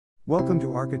Welcome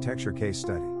to Architecture Case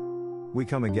Study. We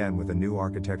come again with a new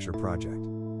architecture project.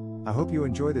 I hope you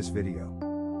enjoy this video.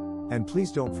 And please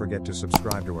don't forget to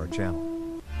subscribe to our channel.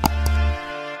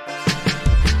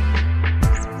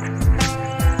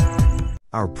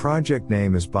 Our project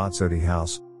name is Bazzotti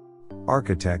House.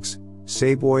 Architects,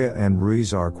 Saboia and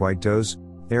Ruiz Arquitetos.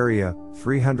 Area,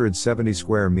 370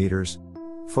 square meters.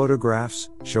 Photographs,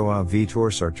 João Vitor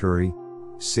Sarturi.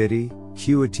 City,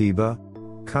 Curitiba.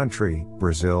 Country,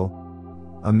 Brazil.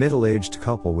 A middle-aged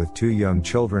couple with 2 young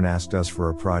children asked us for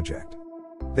a project.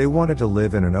 They wanted to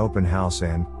live in an open house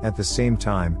and, at the same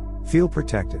time, feel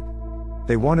protected.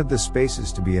 They wanted the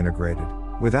spaces to be integrated,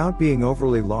 without being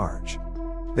overly large.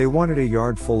 They wanted a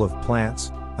yard full of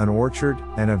plants, an orchard,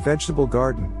 and a vegetable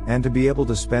garden, and to be able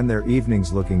to spend their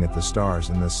evenings looking at the stars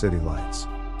and the city lights.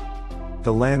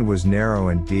 The land was narrow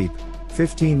and deep,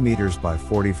 15 meters by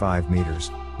 45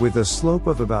 meters, with a slope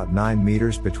of about 9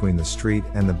 meters between the street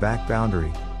and the back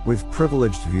boundary, with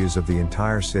privileged views of the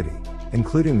entire city,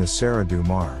 including the Serra do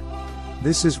Mar.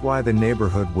 This is why the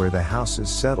neighborhood where the house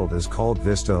is settled is called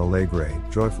Vista Alegre,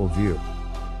 joyful view.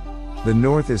 The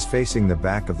north is facing the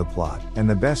back of the plot, and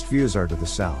the best views are to the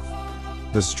south.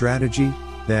 The strategy,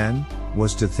 then,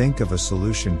 was to think of a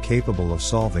solution capable of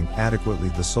solving adequately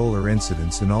the solar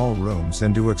incidence in all rooms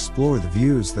and to explore the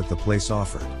views that the place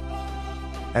offered.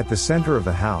 At the center of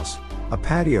the house, a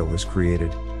patio was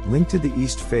created, linked to the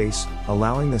east face,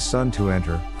 allowing the sun to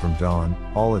enter, from dawn,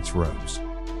 all its rooms.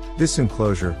 This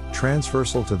enclosure,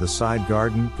 transversal to the side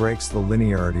garden, breaks the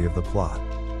linearity of the plot.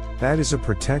 That is a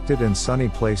protected and sunny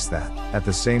place that, at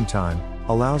the same time,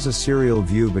 allows a serial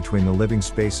view between the living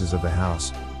spaces of the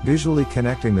house, visually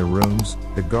connecting the rooms,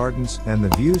 the gardens, and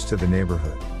the views to the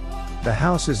neighborhood. The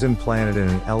house is implanted in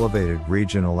an elevated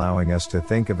region, allowing us to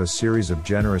think of a series of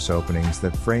generous openings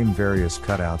that frame various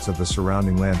cutouts of the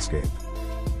surrounding landscape.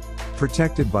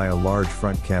 Protected by a large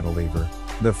front cantilever,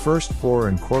 the first floor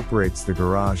incorporates the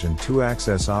garage and 2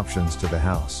 access options to the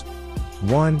house.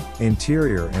 One,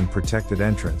 interior and protected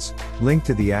entrance, linked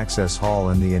to the access hall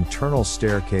and the internal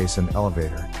staircase and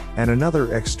elevator, and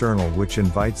another external which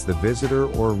invites the visitor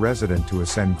or resident to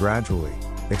ascend gradually,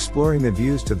 exploring the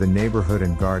views to the neighborhood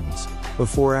and gardens,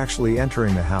 before actually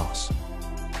entering the house.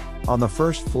 On the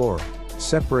first floor,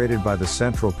 separated by the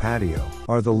central patio,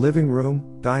 are the living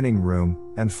room, dining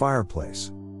room, and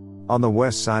fireplace. On the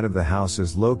west side of the house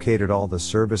is located all the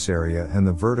service area and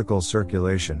the vertical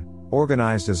circulation,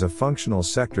 organized as a functional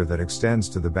sector that extends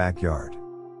to the backyard.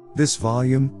 This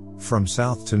volume, from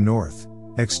south to north,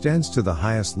 extends to the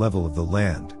highest level of the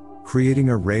land, creating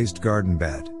a raised garden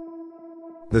bed.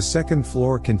 The second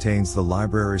floor contains the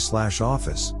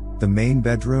library/office, the main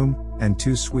bedroom, and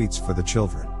 2 suites for the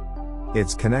children.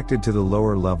 It's connected to the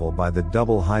lower level by the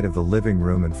double height of the living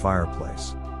room and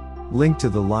fireplace. Linked to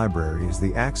the library is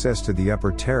the access to the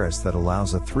upper terrace that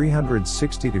allows a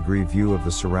 360-degree view of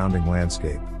the surrounding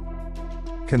landscape.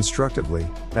 Constructively,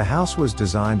 the house was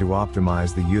designed to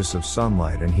optimize the use of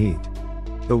sunlight and heat.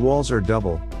 The walls are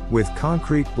double, with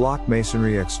concrete block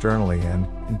masonry externally and,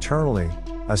 internally,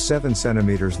 a 7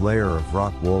 cm layer of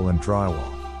rock wool and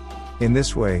drywall. In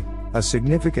this way, a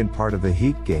significant part of the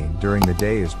heat gain during the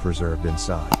day is preserved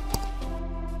inside.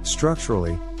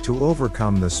 Structurally, to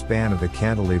overcome the span of the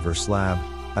cantilever slab,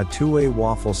 a 2-way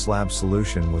waffle slab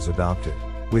solution was adopted,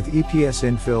 with EPS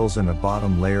infills and a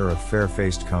bottom layer of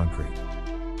fair-faced concrete.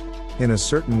 In a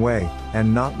certain way,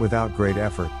 and not without great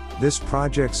effort, this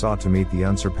project sought to meet the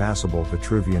unsurpassable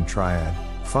Vitruvian triad: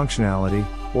 functionality,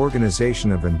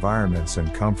 organization of environments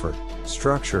and comfort,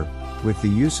 structure, with the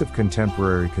use of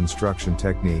contemporary construction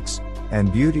techniques,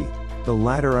 and beauty, the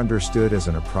latter understood as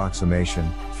an approximation,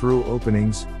 through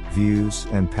openings, views,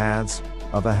 and paths,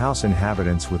 of a house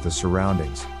inhabitants with the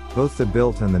surroundings, both the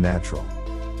built and the natural.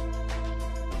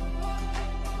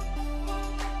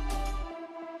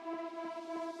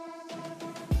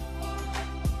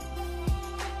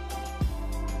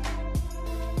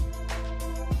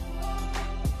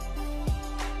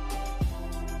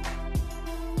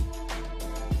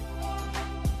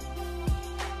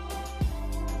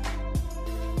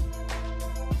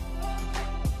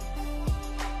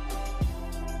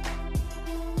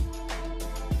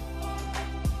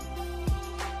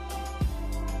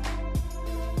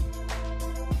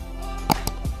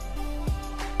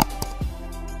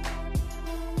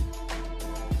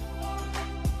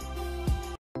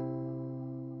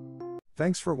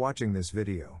 Thanks for watching this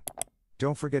video.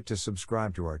 Don't forget to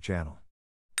subscribe to our channel.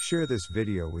 Share this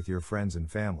video with your friends and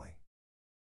family.